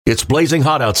It's blazing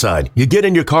hot outside. You get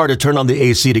in your car to turn on the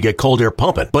AC to get cold air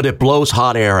pumping, but it blows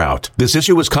hot air out. This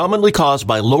issue is commonly caused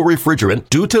by low refrigerant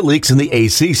due to leaks in the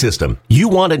AC system. You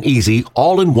want an easy,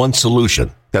 all-in-one solution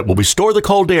that will restore the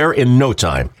cold air in no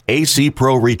time. AC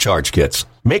Pro Recharge Kits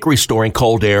make restoring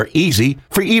cold air easy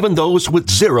for even those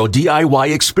with zero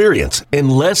DIY experience in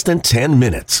less than 10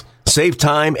 minutes. Save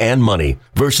time and money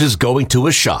versus going to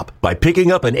a shop by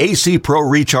picking up an AC Pro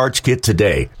Recharge Kit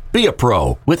today. Be a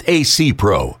pro with AC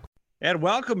Pro. And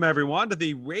welcome, everyone, to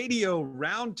the Radio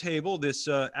Roundtable, this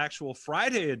actual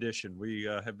Friday edition. We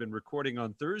have been recording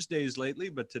on Thursdays lately,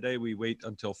 but today we wait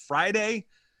until Friday.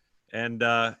 And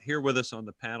here with us on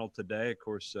the panel today, of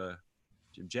course,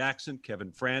 Jim Jackson,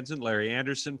 Kevin Franzen, Larry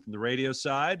Anderson from the radio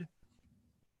side.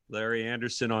 Larry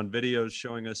Anderson on videos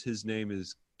showing us his name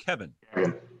is Kevin.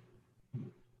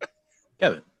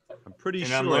 Kevin. I'm pretty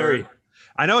sure. I'm Larry.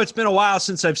 I know it's been a while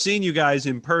since I've seen you guys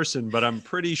in person, but I'm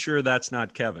pretty sure that's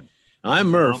not Kevin. I'm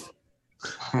Murph.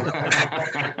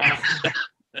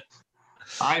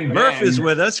 I'm Murph Ben. is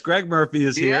with us. Greg Murphy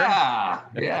is here.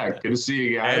 Yeah, good to see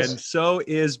you guys. And so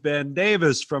is Ben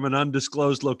Davis from an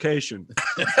undisclosed location.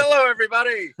 Hello,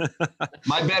 everybody.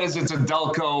 My bet is it's a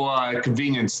Delco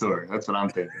convenience store. That's what I'm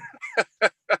thinking.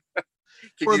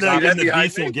 For the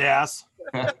diesel gas.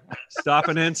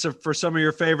 Stopping in for some of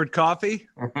your favorite coffee?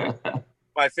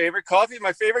 My favorite coffee,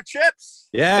 my favorite chips.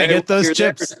 Yeah, get those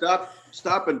chips.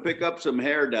 Stop and pick up some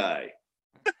hair dye.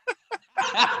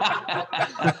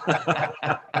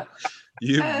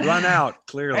 You've run out,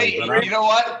 clearly. Hey, you know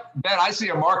what, Ben? I see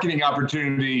a marketing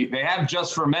opportunity. They have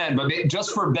just for men, but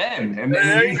just for Ben. And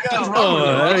There you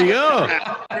go. There you go.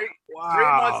 3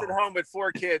 months at home with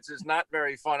 4 kids is not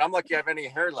very fun. I'm lucky I have any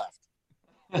hair left.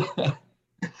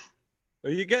 Are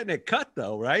you getting it cut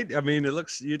though, right? I mean, it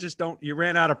looks you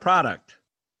ran out of product.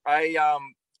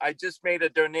 I just made a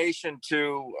donation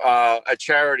to a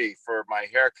charity for my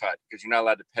haircut because you're not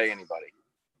allowed to pay anybody.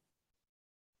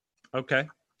 Okay.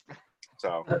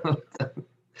 So,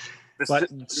 But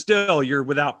still, you're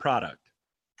without product.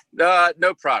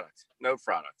 no product.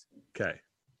 Okay.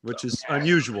 Which is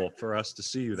unusual for us to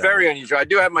see you that Very way. unusual. I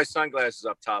do have my sunglasses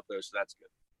up top though, so that's good.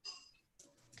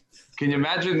 Can you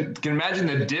imagine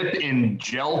the dip in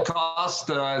gel cost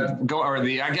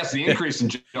the increase in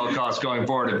gel cost going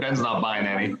forward if Ben's not buying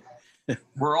any?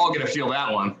 We're all going to feel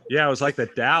that one. Yeah, it was like the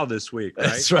Dow this week, right?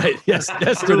 That's right. Yes.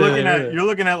 You're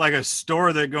looking at like a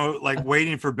store that go like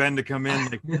waiting for Ben to come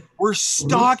in. Like, we're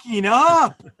stocking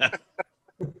up.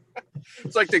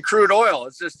 It's like the crude oil.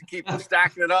 It's just to keep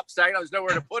stacking it up. There's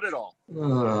nowhere to put it all.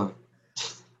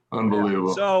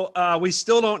 Unbelievable. So we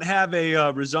still don't have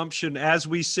a resumption as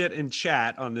we sit and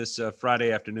chat on this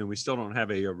Friday afternoon. We still don't have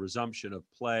a resumption of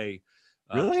play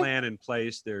plan in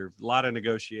place. There's a lot of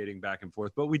negotiating back and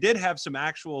forth, but we did have some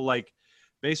actual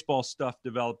baseball stuff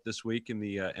developed this week in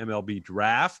the MLB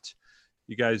draft.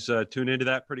 You guys tune into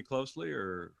that pretty closely,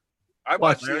 or I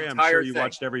watched Larry, the I'm entire sure you thing.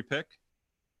 watched every pick.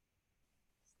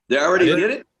 They already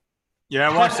did it? Yeah,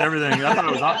 I watched everything. I thought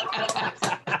it was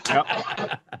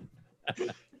awesome.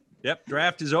 Yep,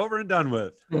 draft is over and done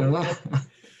with.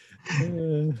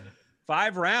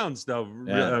 5 rounds, though.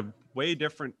 Yeah. Way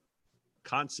different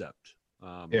concept.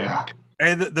 Yeah.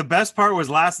 And the best part was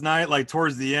last night, like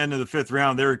towards the end of the 5th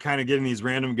round, they were kind of getting these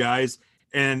random guys.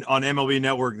 And on MLB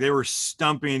Network, they were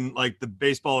stumping like the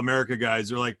Baseball America guys.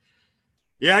 They're like,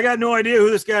 yeah, I got no idea who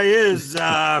this guy is.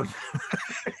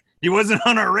 He wasn't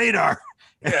on our radar.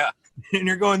 Yeah. And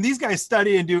you're going, these guys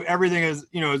study and do everything as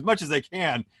much as they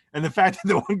can. And the fact that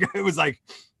the one guy was like,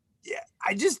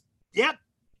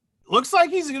 looks like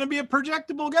he's going to be a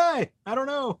projectable guy. I don't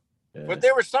know. But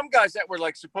there were some guys that were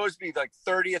like supposed to be like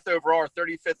 30th overall or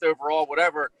 35th overall,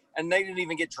 whatever, and they didn't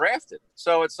even get drafted.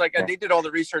 So it's like they did all the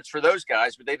research for those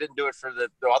guys, but they didn't do it for the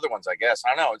other ones, I guess.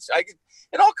 I don't know.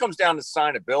 It all comes down to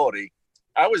signability.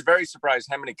 I was very surprised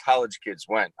how many college kids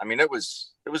went. I mean, it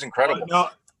was incredible.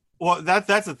 Well,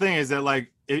 that's the thing is that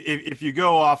like if you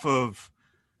go off of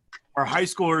our high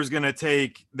schooler is going to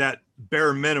take that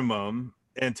bare minimum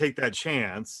and take that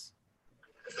chance,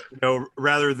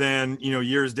 rather than,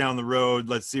 years down the road,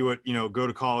 let's see what, go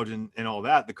to college and all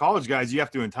that. The college guys, you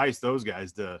have to entice those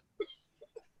guys to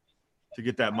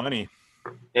get that money.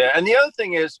 Yeah. And the other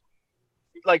thing is,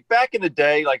 like back in the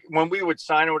day, like when we would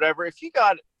sign or whatever, if you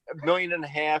got $1.5 million,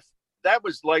 that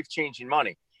was life-changing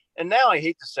money. And now I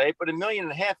hate to say it, but $1.5 million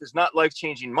is not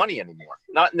life-changing money anymore.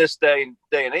 Not in this day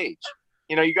and age.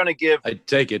 You're going to give. I'd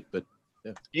take it, but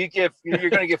yeah. You're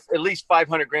going to give at least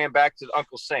 $500,000 back to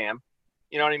Uncle Sam.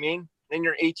 You know what I mean? Then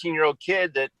you're an 18-year-old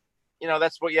kid that,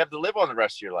 that's what you have to live on the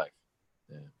rest of your life.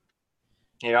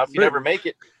 Yeah. If you never make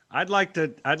it. I'd like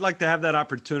to have that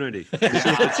opportunity. To see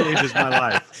if it changes my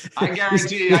life. I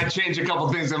guarantee you, I'd change a couple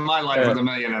things in my life with $1.5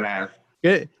 million.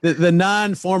 The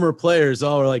non-former players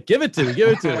all were like, give it to me, give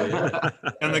it to me.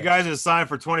 And the guys that signed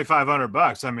for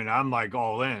 $2,500. I mean, I'm like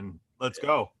all in. Let's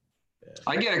go.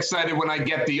 I get excited when I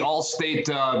get the Allstate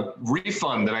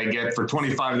refund that I get for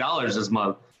 $25 this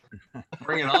month.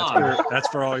 Bring it on. That's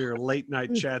for all your late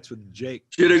night chats with Jake.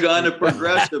 Should have gone to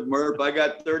Progressive, Murph. I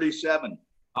got 37.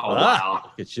 Oh, wow.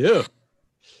 Look at you.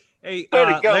 Hey, Way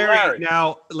to go, Larry. Larry.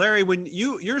 Now, Larry, when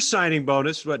your signing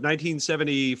bonus, what,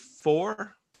 1974?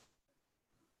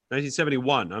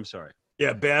 1971, I'm sorry.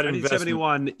 Yeah, bad investment.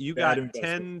 1971, you Bad got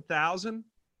investment. 10,000?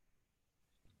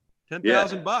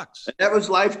 $10,000. That was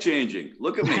life-changing.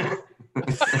 Look at me.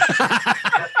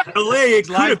 The league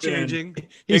Life changing.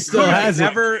 He still has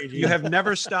it. You have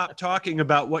never stopped talking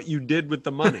about what you did with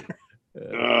the money.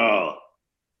 Oh.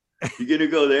 You gonna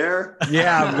go there?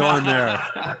 Yeah, I'm going there.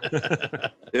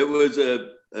 It was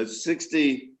a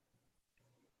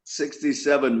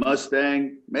 67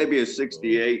 Mustang, maybe a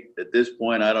 68 at this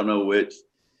point. I don't know which.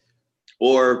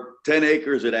 Or 10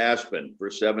 acres at Aspen for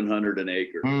 $700 an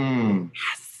acre.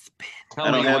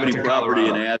 I don't have any property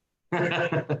in Aspen.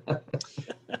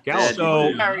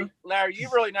 So, Larry, you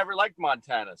really never liked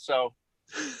Montana, so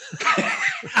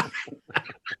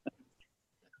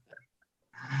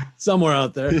Somewhere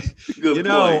out there. Good you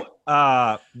know,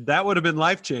 point. that would have been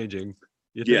life changing.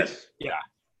 Yes. yeah.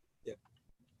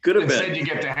 Could have Instead, been. you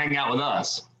get to hang out with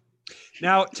us.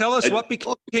 Now, tell us what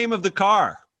became of the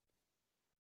car.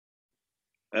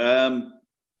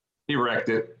 He wrecked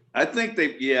it. I think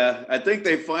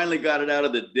they finally got it out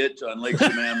of the ditch on Lake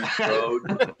Sammamish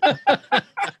Road.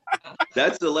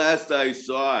 That's the last I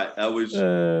saw it. I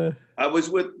was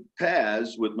with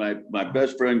Paz, with my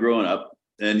best friend growing up,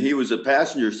 and he was a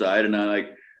passenger side, and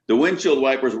the windshield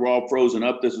wipers were all frozen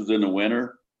up. This was in the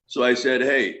winter. So I said,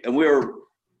 hey, and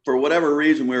for whatever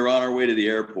reason, we were on our way to the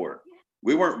airport.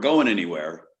 We weren't going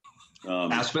anywhere.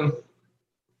 Aspen?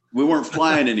 We weren't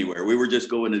flying anywhere. We were just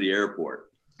going to the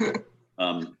airport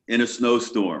in a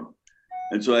snowstorm.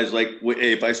 And so I was like,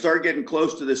 hey, if I start getting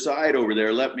close to the side over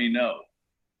there, let me know.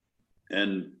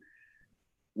 And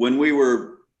when we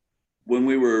were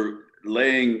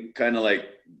laying kind of like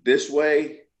this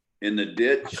way in the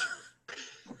ditch,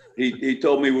 he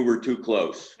told me we were too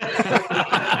close.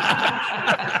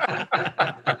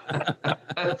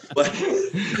 But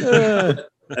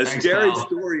a scary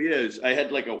story is I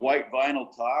had like a white vinyl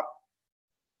top.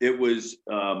 It was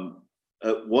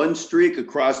one streak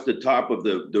across the top of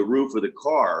the roof of the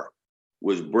car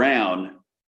was brown.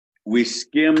 We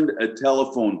skimmed a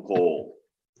telephone pole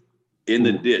in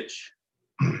the ditch.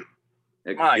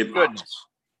 My goodness.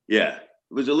 Yeah,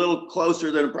 it was a little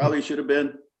closer than it probably should have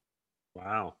been.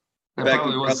 Wow. In fact,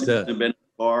 it probably should have been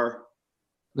far.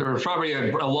 There was probably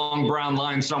a long brown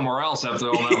line somewhere else after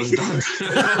all that was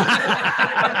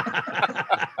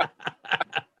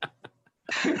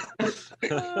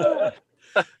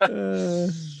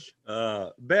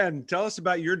done. Ben, tell us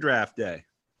about your draft day.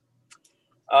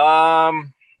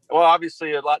 Well,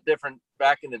 obviously a lot different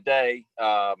back in the day.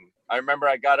 I remember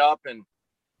I got up and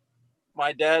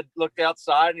my dad looked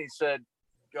outside and he said,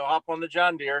 go hop on the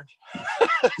John Deere.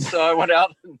 So I went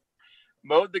out and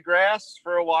mowed the grass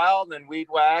for a while, then weed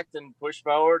whacked and push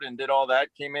mowed and did all that,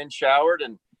 came in, showered,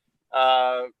 and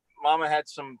Mama had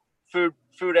some food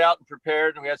out and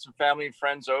prepared, and we had some family and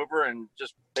friends over and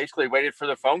just basically waited for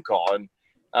the phone call. And,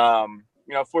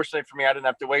 fortunately for me, I didn't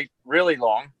have to wait really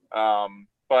long.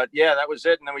 But yeah, that was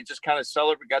it. And then we just kind of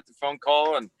celebrated, got the phone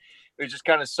call, and we just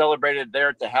kind of celebrated there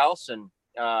at the house. And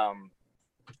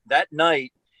that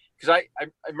night, because I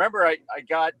remember I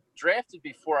got drafted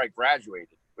before I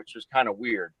graduated, which was kind of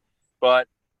weird. But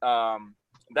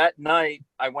that night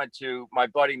I went to my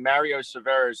buddy Mario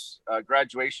Severa's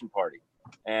graduation party,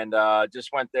 and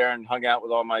just went there and hung out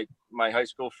with all my high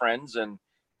school friends. And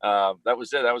that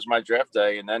was it. That was my draft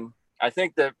day. And then I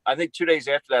think 2 days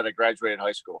after that, I graduated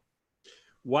high school.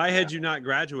 Why had you not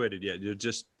graduated yet? You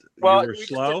were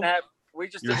slow? We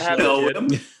just You're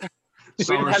didn't have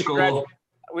summer school.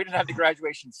 We didn't have the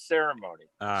graduation ceremony.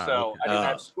 So I didn't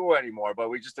have school anymore, but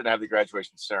we just didn't have the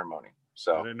graduation ceremony.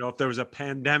 So I didn't know if there was a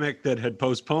pandemic that had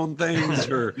postponed things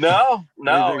or no.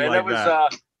 anything And like it was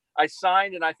that. I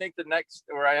signed, and I think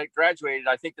I had graduated,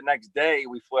 I think the next day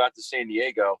we flew out to San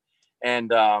Diego,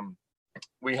 and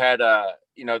we had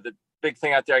the big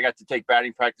thing out there. I got to take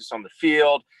batting practice on the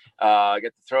field. I got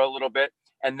to throw a little bit.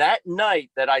 And that night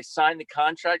that I signed the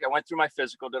contract, I went through my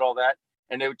physical, did all that.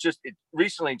 And it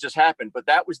recently just happened. But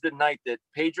that was the night that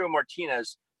Pedro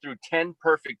Martinez threw 10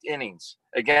 perfect innings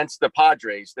against the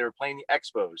Padres. They were playing the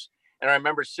Expos. And I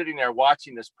remember sitting there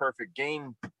watching this perfect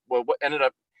game. Well, what ended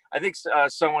up, I think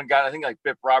like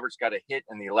Bip Roberts got a hit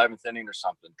in the 11th inning or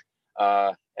something.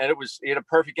 And he had a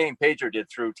perfect game. Pedro did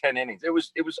through 10 innings. It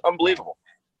was unbelievable.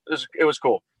 It was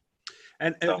cool.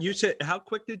 And So. you said, how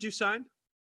quick did you sign?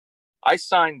 I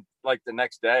signed like the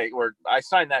next day, or I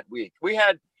signed that week. We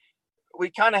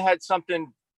kind of had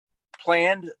something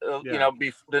planned,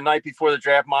 the night before the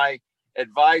draft. My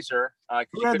advisor,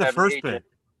 who had the first pick?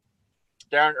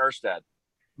 Darren Erstad.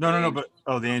 No, but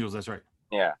the Angels. That's right.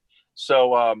 Yeah.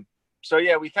 So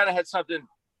yeah, we kind of had something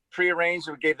prearranged.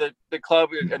 We gave the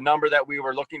club a number that we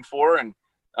were looking for, and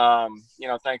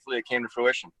thankfully it came to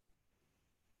fruition.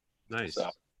 Nice.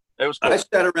 So, it was cool. I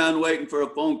sat around waiting for a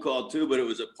phone call too, but it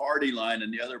was a party line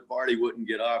and the other party wouldn't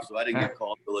get off, so I didn't get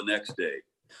called till the next day.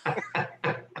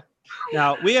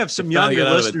 Now we have some younger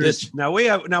listeners. Now wait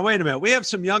a minute. We have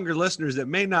some younger listeners that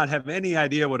may not have any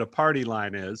idea what a party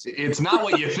line is. It's not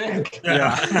what you think.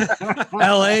 Yeah.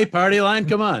 LA party line.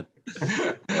 Come on.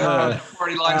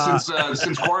 Party line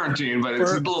since quarantine, but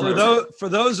it's a little for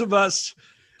those of us,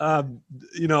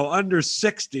 under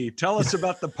 60, tell us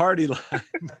about the party line.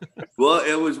 Well,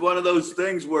 it was one of those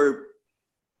things where,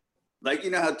 like,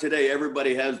 how today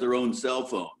everybody has their own cell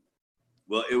phone.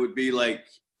 Well, it would be like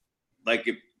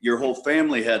if your whole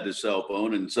family had the cell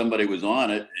phone and somebody was on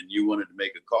it and you wanted to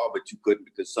make a call, but you couldn't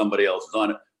because somebody else was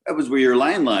on it. That was where your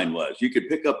landline was. You could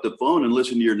pick up the phone and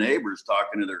listen to your neighbors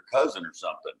talking to their cousin or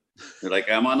something. They're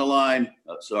like, I'm on the line.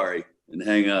 Oh, sorry. And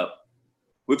hang up.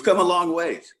 We've come a long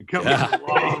ways. A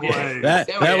long way. That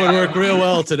would work real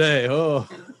well today. Oh.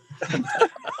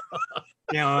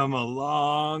 Yeah, I'm a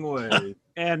long way.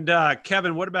 And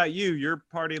Kevin, what about you? Your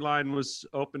party line was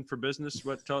open for business.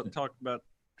 What talk about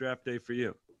draft day for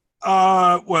you?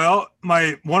 Well,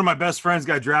 one of my best friends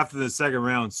got drafted in the second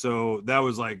round, so that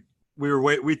was like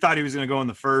we thought he was going to go in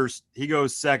the first. He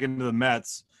goes second to the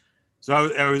Mets, so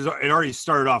it already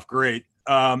started off great.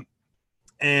 And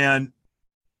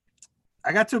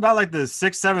I got to about like the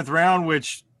 6th, 7th round,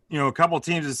 which a couple of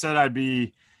teams have said I'd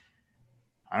be,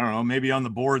 I don't know, maybe on the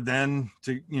board then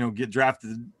to get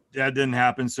drafted. That didn't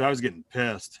happen, so I was getting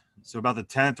pissed. So about the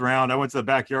 10th round, I went to the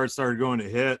backyard, started going to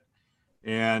hit.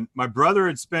 And my brother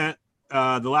had spent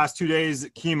the last 2 days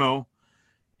at chemo.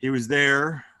 He was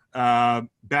there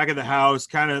back at the house,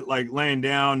 kind of like laying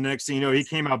down. Next thing you know, he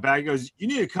came out back. He goes, "You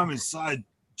need to come inside.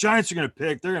 Giants are going to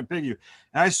pick. They're going to pick you."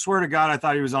 And I swear to God, I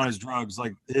thought he was on his drugs,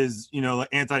 like his, like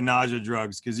anti-nausea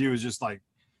drugs, because he was just like,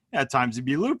 at times he'd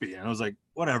be loopy. And I was like,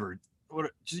 whatever.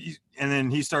 And then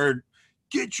he started,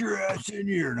 "Get your ass in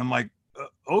here." And I'm like,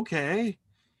 okay.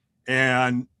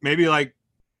 And maybe like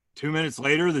 2 minutes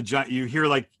later, you hear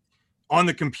like on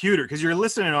the computer, because you're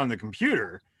listening on the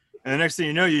computer, and the next thing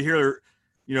you know, you hear,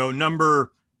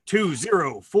 number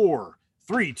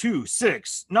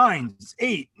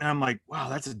 204-326-98, and I'm like, wow,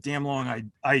 that's a damn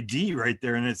long ID right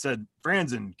there. And it said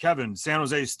Franzen, Kevin, San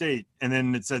Jose State, and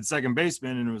then it said second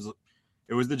baseman, and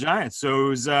it was the Giants. So it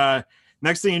was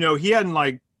next thing you know, he hadn't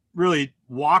like really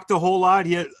walked a whole lot.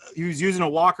 He was using a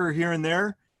walker here and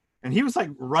there, and he was like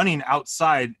running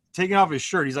outside, taking off his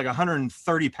shirt. He's like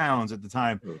 130 pounds at the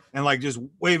time, and like just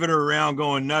waving her around,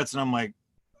 going nuts. And I'm like,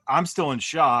 I'm still in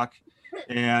shock.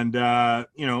 And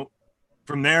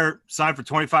from there, signed for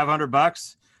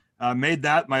 $2,500. Made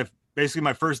that basically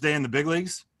my first day in the big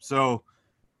leagues. So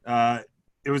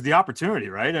it was the opportunity,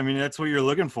 right? I mean, that's what you're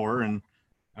looking for. And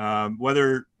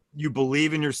whether you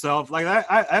believe in yourself, like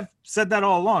I've said that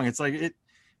all along. It's like if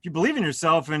you believe in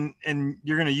yourself and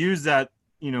you're going to use that,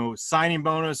 signing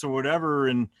bonus or whatever,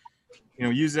 and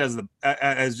use it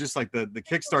as just like the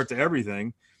kickstart to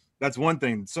everything. That's one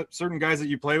thing. Certain guys that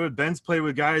you play with, Ben's played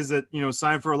with guys that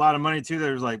sign for a lot of money too.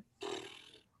 There's like,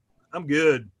 I'm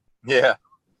good. Yeah.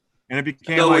 And it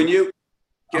became So like,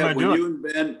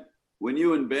 when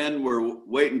you and Ben were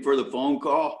waiting for the phone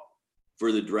call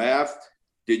for the draft,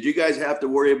 did you guys have to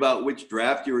worry about which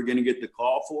draft you were going to get the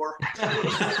call for?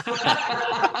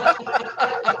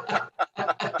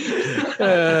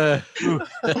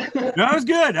 No, I was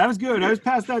good. I was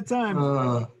past that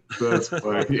time. That's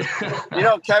funny.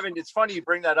 Kevin, it's funny you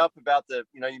bring that up about you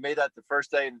made that the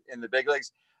first day in the big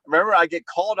leagues. Remember, I get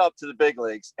called up to the big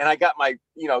leagues, and I got my,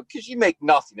 because you make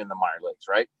nothing in the minor leagues,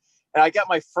 right? And I got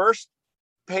my first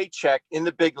paycheck in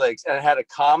the big leagues, and it had a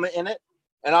comma in it,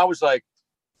 and I was like,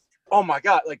 oh my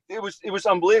God, like it was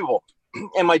unbelievable.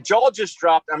 And my jaw just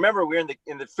dropped. I remember we were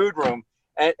in the food room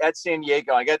at San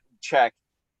Diego. I got the check.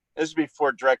 This is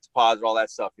before direct deposit, all that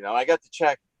stuff, I got the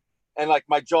check, and like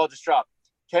my jaw just dropped.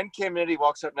 Ken Caminiti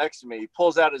walks up next to me. He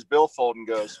pulls out his billfold and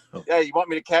goes, "Yeah, you want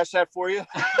me to cash that for you?"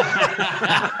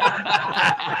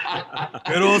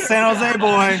 Good old San Jose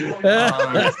boy.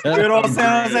 Good old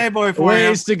San Jose boy for you.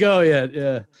 Ways to go yet.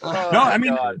 Yeah. No, I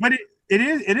mean, but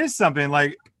it is something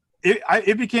like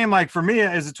it became like for me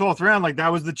as a 12th round, like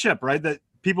that was the chip, right? That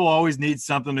people always need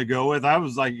something to go with. I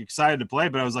was like excited to play,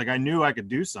 but I was like, I knew I could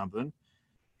do something,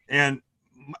 and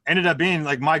ended up being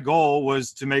like my goal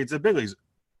was to make it to the big leagues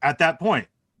at that point.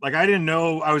 Like I didn't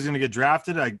know I was going to get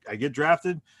drafted. I get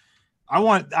drafted.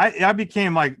 I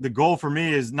became like the goal for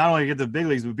me is not only to get to the big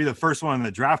leagues, but be the first one in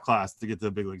the draft class to get to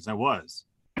the big leagues. I was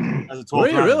as a 12th Were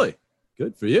you rounder. really?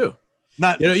 Good for you.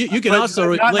 Not you can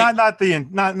also not the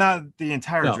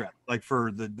entire No. draft, like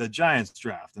for the Giants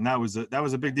draft, and that was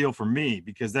a big deal for me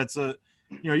because that's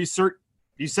you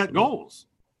set goals.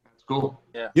 Cool.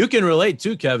 Yeah. You can relate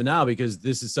too, Kevin, now because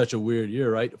this is such a weird year,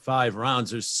 right? 5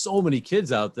 rounds. There's so many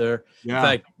kids out there. Yeah. In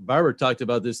fact, Barber talked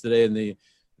about this today in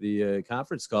the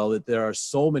conference call that there are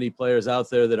so many players out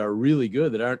there that are really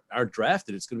good that aren't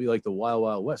drafted. It's going to be like the Wild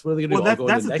Wild West. What are they going to do? All go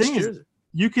That's into the next thing year? is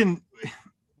you can,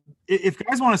 if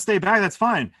guys want to stay back, that's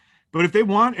fine. But if they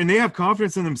want and they have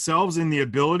confidence in themselves and the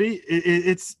ability,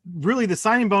 it's really the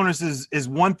signing bonus is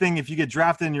one thing. If you get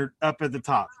drafted and you're up at the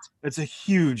top, it's a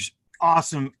huge,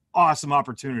 awesome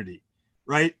opportunity,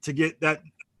 right? To get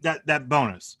that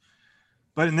bonus.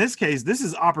 But in this case, this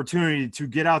is opportunity to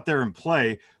get out there and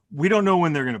play. We don't know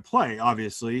when they're going to play,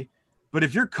 obviously, but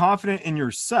if you're confident in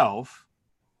yourself,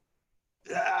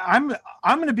 I'm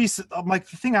going to be like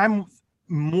the thing I'm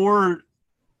more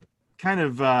kind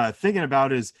of thinking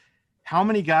about is how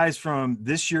many guys from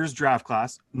this year's draft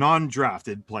class,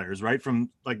 non-drafted players, right, from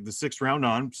like the 6th round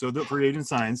on, so the free agent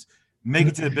signs, make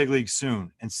it to the big league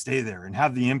soon and stay there and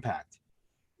have the impact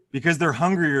because they're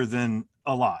hungrier than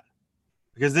a lot.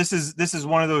 Because this is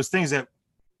one of those things that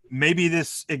maybe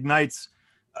this ignites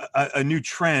a new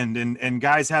trend and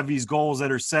guys have these goals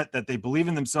that are set that they believe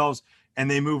in themselves and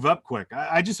they move up quick.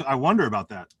 I wonder about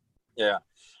that. Yeah.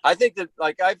 I think that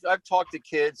like I've talked to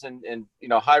kids and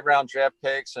high round draft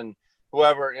picks and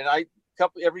whoever, and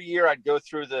every year I'd go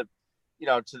through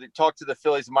talk to the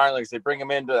Phillies minor leagues. They bring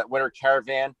them into that winter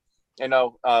caravan.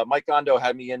 Mike Gondo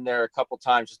had me in there a couple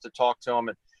times just to talk to him.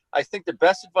 And I think the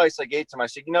best advice I gave to him, I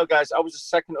said, guys, I was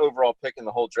the 2nd overall pick in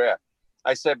the whole draft.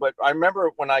 I said, but I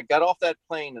remember when I got off that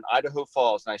plane in Idaho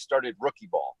Falls and I started rookie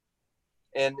ball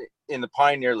and in the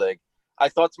Pioneer League, I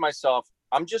thought to myself,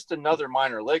 I'm just another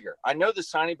minor leaguer. I know the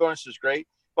signing bonus is great,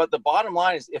 but the bottom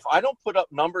line is if I don't put up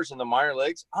numbers in the minor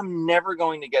leagues, I'm never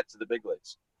going to get to the big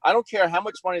leagues. I don't care how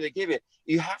much money they give you.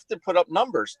 You have to put up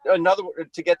numbers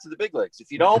to get to the big leagues.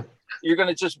 If you don't, you're going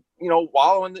to just,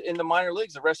 wallow in the minor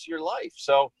leagues the rest of your life.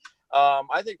 So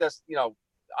I think that's,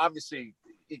 obviously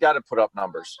you got to put up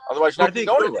numbers. Otherwise you're not going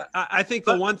to go anywhere. I think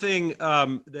the one thing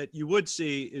that you would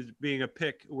see is being a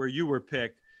pick where you were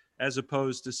picked as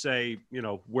opposed to say,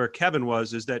 where Kevin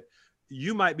was, is that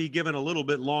you might be given a little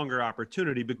bit longer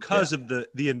opportunity because of the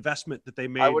investment that they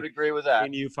made. I would agree with that.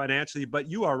 In you financially, but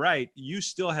you are right. You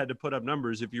still had to put up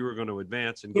numbers if you were going to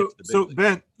advance and get to the big So league.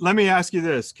 Ben, let me ask you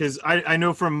this, because I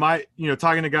know from my,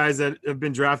 talking to guys that have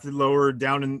been drafted lower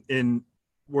down in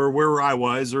where I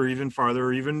was, or even farther,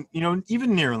 or even,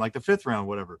 even near like the 5th round,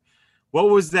 whatever. What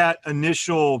was that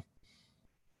initial,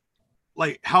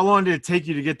 like, how long did it take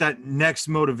you to get that next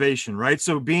motivation, right?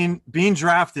 So being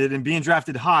drafted and being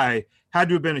drafted high had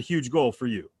to have been a huge goal for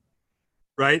you,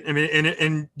 right? I mean,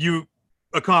 and you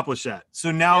accomplished that.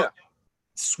 So now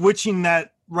switching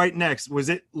that right next, was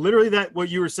it literally that what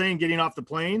you were saying, getting off the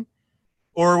plane?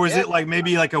 Or was it like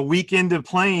maybe like a week into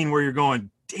playing where you're going,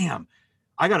 damn,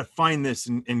 I got to find this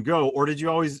and go? Or did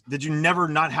you never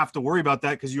not have to worry about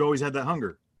that because you always had that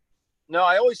hunger? No,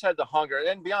 I always had the hunger.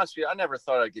 And to be honest with you, I never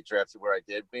thought I'd get drafted where I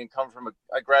did.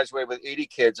 I graduated with 80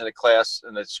 kids in a class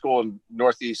in a school in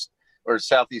Northeast or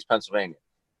Southeast Pennsylvania.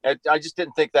 I just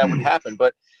didn't think that would happen.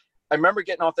 But I remember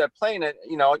getting off that plane and,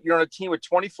 you're on a team with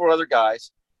 24 other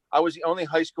guys. I was the only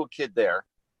high school kid there.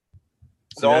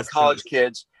 They're all college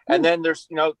kids. And then there's,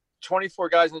 24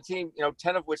 guys on the team,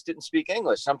 10 of which didn't speak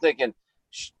English. So I'm thinking,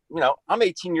 I'm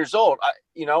 18 years old,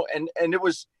 and it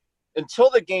was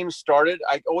until the game started,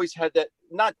 I always had that,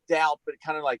 not doubt, but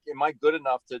kind of like, am I good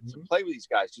enough to play with these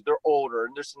guys? They're older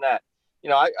and this and that.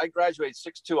 I graduated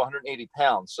 6'2", 180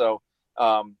 pounds. So,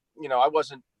 I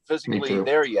wasn't physically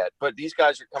there yet, but these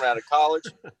guys are coming out of college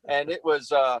and it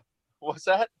was, what's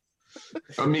that?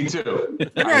 Me too.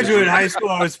 I graduated high school.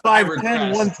 I was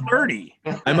 5'10", 130.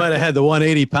 I might have had the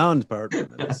 180-pound part.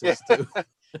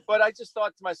 But I just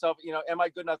thought to myself, am I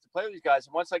good enough to play with these guys?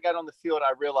 And once I got on the field,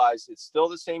 I realized it's still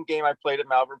the same game I played at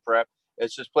Malvern Prep.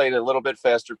 It's just played a little bit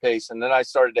faster pace. And then I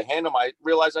started to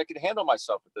realized I could handle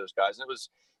myself with those guys. And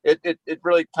it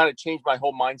really kind of changed my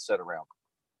whole mindset around.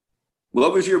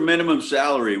 What was your minimum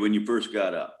salary when you first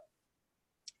got up?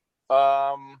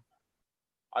 I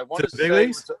want to say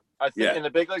in the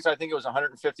big leagues, I think it was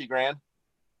 150 grand.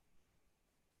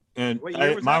 And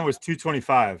mine was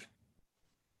 225.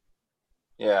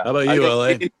 Yeah. How about you,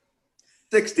 LA?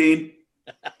 16.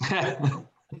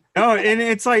 No, and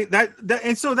it's like that,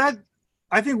 and so that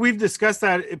I think we've discussed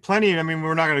that plenty. I mean,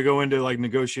 we're not going to go into like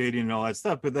negotiating and all that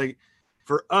stuff, but like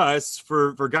for us,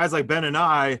 for guys like Ben and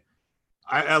I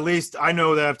at least I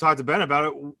know that I've talked to Ben about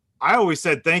it. I always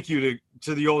said thank you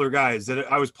to the older guys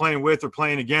that I was playing with or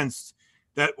playing against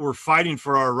that were fighting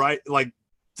for our right, like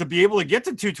to be able to get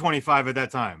to 225 at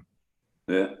that time.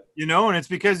 Yeah. You know, and it's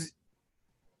because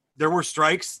there were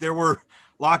strikes, there were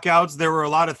lockouts, there were a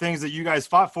lot of things that you guys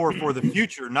fought for the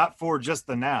future, not for just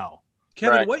the now.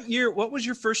 Kevin, what was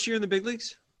your first year in the big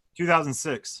leagues?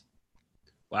 2006.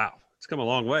 Wow. It's come a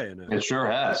long way. It sure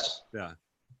has. Yeah.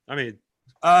 I mean,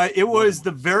 it was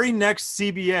the very next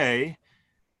CBA.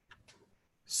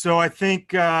 So I think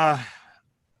the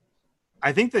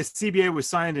CBA was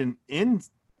signed in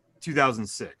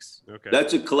 2006. Okay.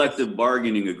 That's a collective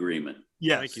bargaining agreement.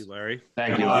 Yes. Thank you, Larry.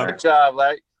 Thank you, Larry. Good job,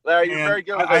 Larry. Larry, you're very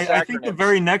good with those I think the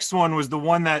very next one was the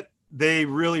one that they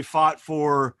really fought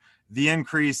for the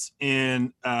increase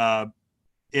in the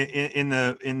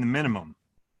minimum.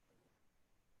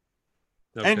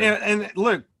 Okay. And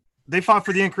look, they fought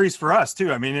for the increase for us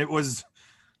too. I mean, it was.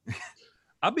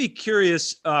 I'll be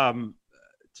curious to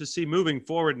see moving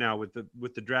forward now with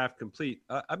the draft complete.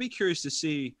 I'd be curious to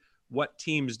see what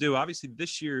teams do. Obviously,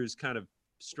 this year is kind of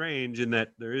strange in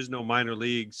that there is no minor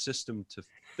league system to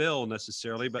fill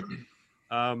necessarily. But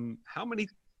how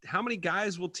many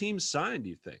guys will teams sign? Do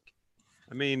you think?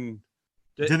 I mean,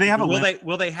 do they have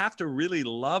will they have to really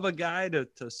love a guy to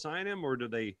sign him, or do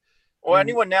they? Well,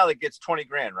 anyone now that gets 20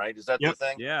 grand, right? Is that the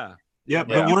thing? Yeah. Yeah,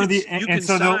 but what are the and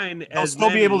so they'll still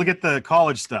be able to get the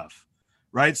college stuff,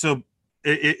 right? So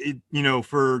it you know,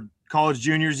 for college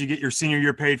juniors, you get your senior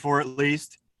year paid for at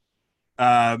least.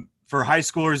 For high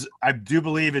schoolers, I do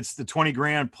believe it's the 20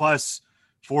 grand plus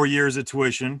 4 years of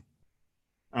tuition.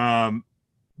 But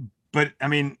I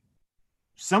mean,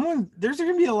 there's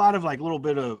going to be a lot of like little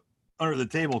bit of under the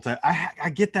table.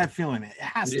 I get that feeling. It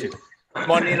has to.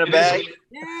 Money in a bag.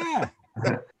 Yeah.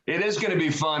 It is going to be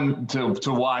fun to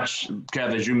watch,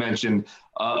 Kev, as you mentioned,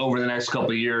 over the next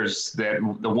couple of years, that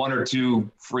the one or two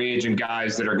free agent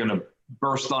guys that are going to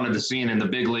burst onto the scene in the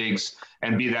big leagues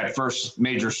and be that first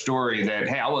major story that,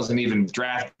 hey, I wasn't even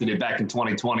drafted back in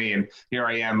 2020, and here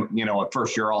I am, you know, a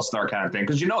first-year all-star kind of thing.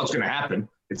 Because you know it's going to happen.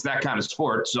 It's that kind of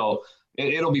sport. So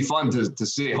it'll be fun to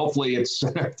see. Hopefully it's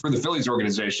for the Phillies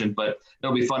organization, but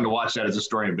it'll be fun to watch that as a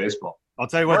story in baseball. I'll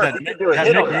tell you what, that Nick Gable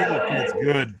kid's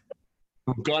good.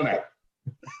 I'm gonna.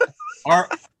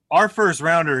 Our first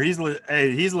rounder, he's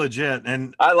legit,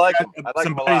 and I like him. I like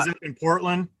some him a buddies lot. in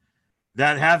Portland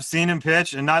that have seen him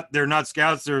pitch, and they're not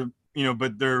scouts,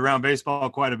 but they're around baseball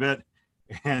quite a bit,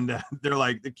 and they're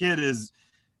like, the kid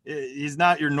he's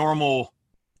not your normal,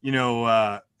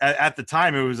 at the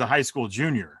time it was a high school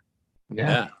junior.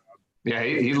 Yeah,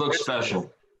 he looks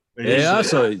special. Yeah,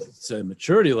 also it's a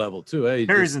maturity level too. He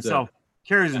carries himself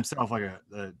like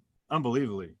a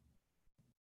unbelievably.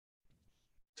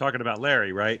 Talking about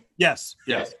Larry, right? Yes.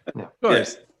 Yes. Of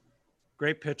course. Yeah.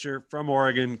 Great pitcher from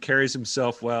Oregon, carries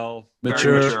himself well.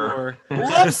 Mature.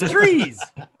 Loves trees.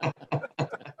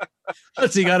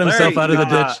 He got himself out of the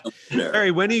ditch.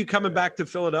 Larry, when are you coming back to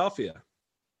Philadelphia?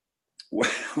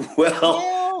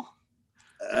 Well,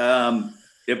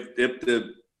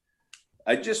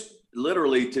 I just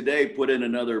literally today put in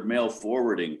another mail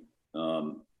forwarding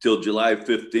till July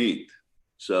 15th.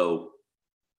 So.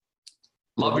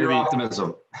 Love your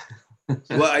optimism.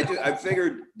 Well, I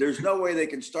figured there's no way they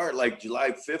can start like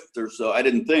July 5th or so. I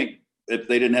didn't think if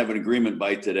they didn't have an agreement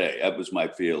by today. That was my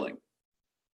feeling.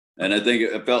 And I think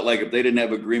it felt like if they didn't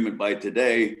have agreement by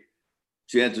today,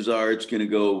 chances are it's going to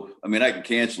go. I mean, I can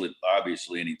cancel it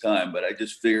obviously anytime, but I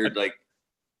just figured like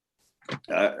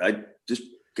I just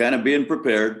kind of being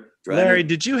prepared. Larry,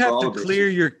 did you have to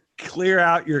clear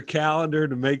out your calendar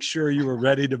to make sure you were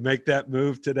ready to make that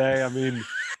move today? I mean,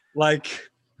 like,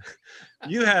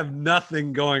 you have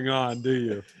nothing going on, do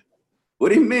you? What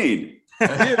do you mean?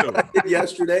 You.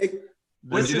 Yesterday?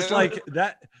 This is like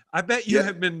that. I bet you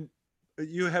have been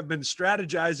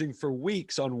strategizing for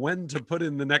weeks on when to put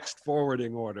in the next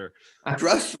forwarding order.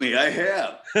 Trust me, I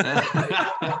have.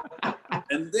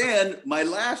 And then my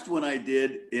last one I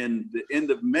did in the end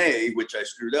of May, which I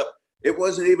screwed up. It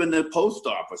wasn't even the post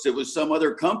office. It was some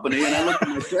other company. And I looked at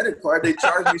my credit card. They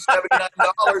charged me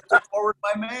 $79 to forward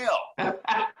my mail.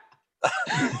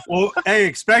 Well, hey,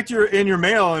 expect in your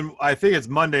mail, and I think it's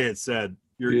Monday. It said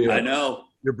I know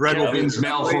your bread will be Kevin's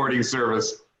mail forwarding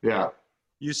service. Yeah.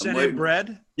 You sent in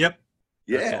bread? Yep.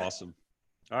 That's yeah. awesome.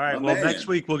 All right. Well, next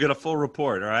week we'll get a full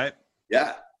report. All right.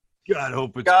 Yeah. God,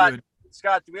 hope it's good.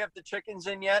 Scott, do we have the chickens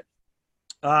in yet?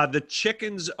 The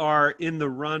chickens are in the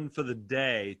run for the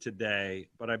day today,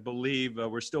 but I believe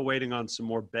we're still waiting on some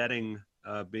more bedding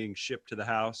being shipped to the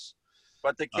house.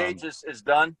 But the cage is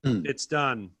done. It's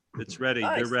done. It's ready.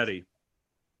 Nice. They're ready.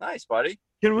 Nice, buddy.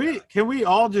 Can we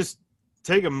all just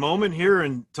take a moment here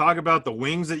and talk about the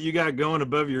wings that you got going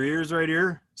above your ears right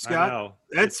here, Scott? I know.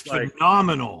 That's It's like-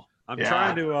 phenomenal. I'm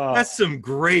trying to. That's some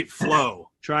great flow.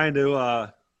 Trying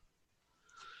to.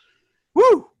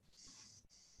 Woo!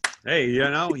 Hey,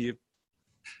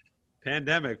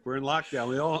 pandemic. We're in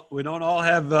lockdown. We don't all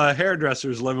have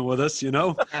hairdressers living with us.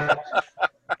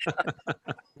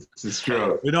 This is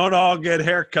true. We don't all get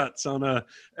haircuts on a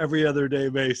every other day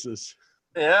basis.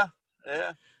 Yeah.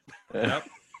 Yep.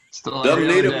 Still Some every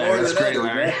need other it day. more That's than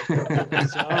great, others, Larry.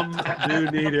 Some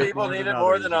do need it. People need it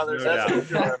more than others. No That's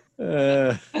doubt.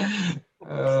 for sure.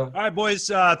 All right, boys.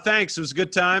 Thanks. It was a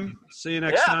good time. See you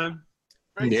next Yeah. time.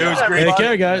 Great It was seeing great. Take everybody.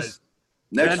 care, guys.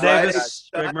 Next Ben Friday. Davis,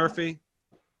 Greg Murphy,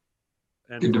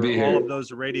 and Good to for be all here. of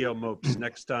those radio mopes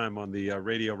next time on the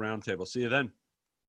Radio Roundtable. See you then.